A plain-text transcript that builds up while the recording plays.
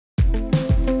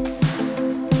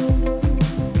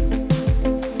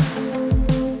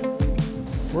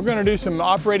We're going to do some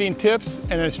operating tips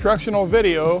and an instructional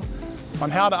video on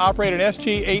how to operate an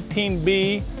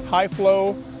SG18B high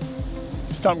flow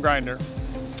stump grinder.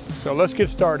 So let's get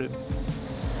started.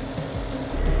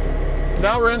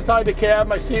 Now we're inside the cab,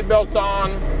 my seat belt's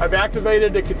on. I've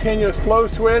activated the continuous flow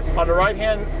switch on the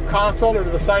right-hand console or to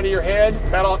the side of your head.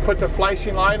 That'll put the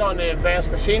flashing light on the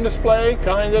advanced machine display,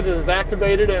 telling it it is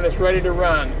activated and it's ready to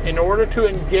run. In order to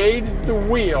engage the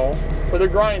wheel for the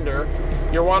grinder,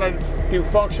 you'll want to do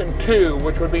function 2,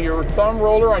 which would be your thumb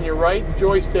roller on your right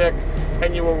joystick,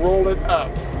 and you will roll it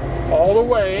up all the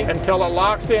way until it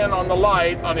locks in on the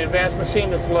light on the advanced machine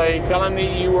display, telling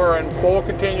me you are in full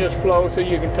continuous flow so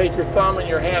you can take your thumb and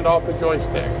your hand off the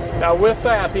joystick. Now with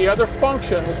that, the other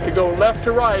functions to go left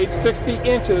to right, 60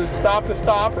 inches, stop to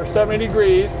stop, or 70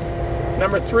 degrees.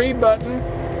 Number 3 button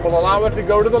will allow it to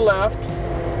go to the left,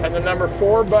 and the number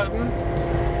 4 button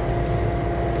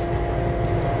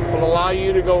will allow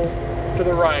you to go to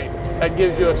the right. That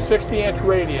gives you a 60-inch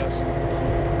radius.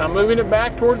 Now moving it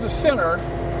back towards the center,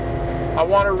 I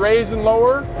want to raise and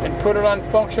lower and put it on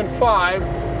function 5.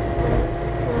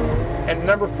 And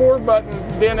number 4 button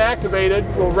then activated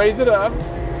will raise it up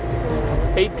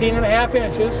 18.5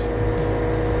 inches.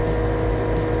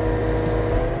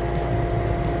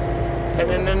 And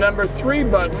then the number 3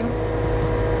 button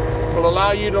will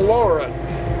allow you to lower it.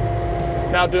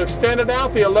 Now to extend it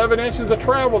out the 11 inches of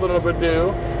travel that it would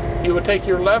do, you would take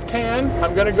your left hand.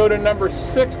 I'm going to go to number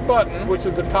 6 button, which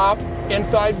is the top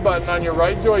inside button on your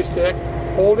right joystick.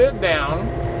 Hold it down,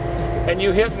 and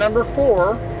you hit number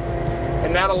 4,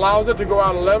 and that allows it to go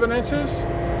out 11 inches.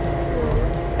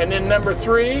 And then number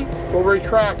 3 will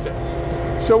retract it.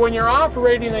 So when you're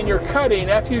operating and you're cutting,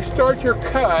 after you start your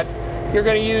cut, you're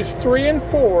going to use 3 and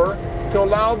 4 to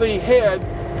allow the head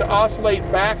to oscillate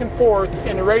back and forth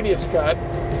in the radius cut.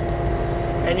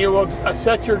 And you will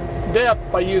set your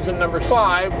depth by using number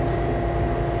 5.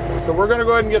 So we're going to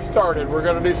go ahead and get started. We're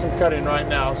going to do some cutting right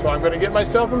now. So I'm going to get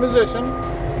myself in position.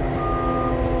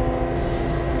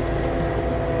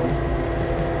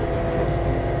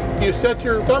 You set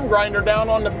your thumb grinder down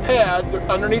on the pads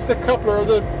underneath the coupler of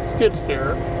the skid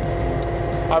steer.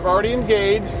 I've already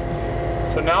engaged.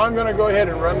 So now I'm going to go ahead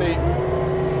and run the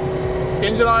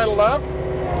engine idle up.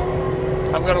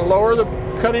 I'm going to lower the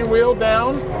cutting wheel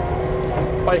down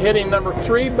by hitting number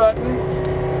 3 button,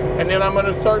 and then I'm going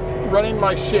to start running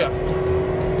my shift.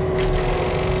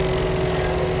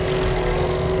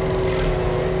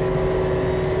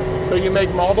 So you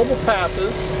make multiple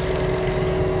passes.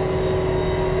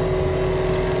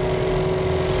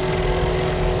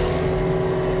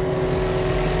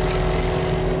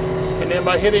 And then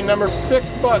by hitting number 6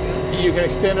 button, you can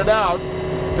extend it out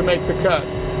to make the cut.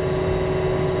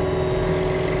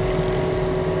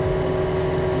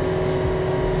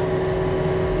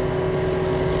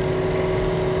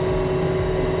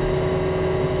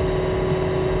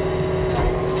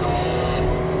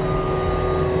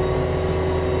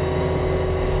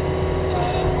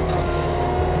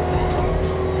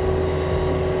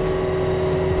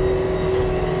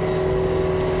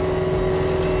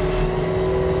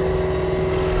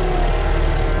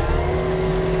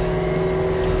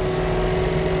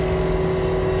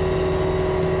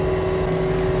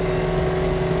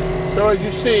 So as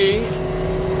you see,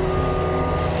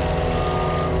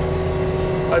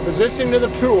 by positioning to the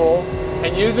tool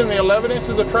and using the 11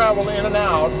 inches of travel in and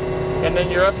out, and then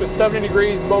you're up to 70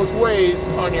 degrees both ways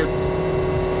on your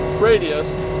radius,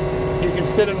 you can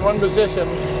sit in one position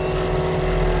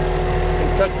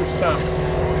and cut your stump.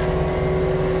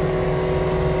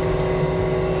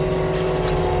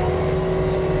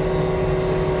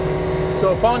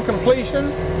 So upon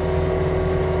completion,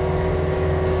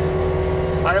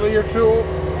 idle your tool,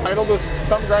 idle the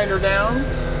stump grinder down.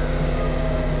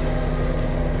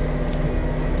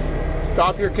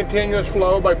 Stop your continuous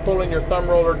flow by pulling your thumb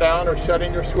roller down or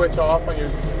shutting your switch off on your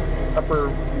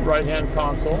upper right-hand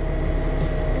console.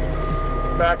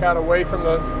 Back out away from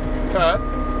the cut.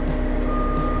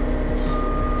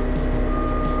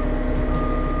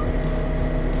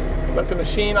 Let the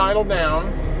machine idle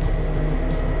down,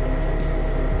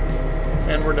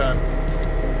 and we're done.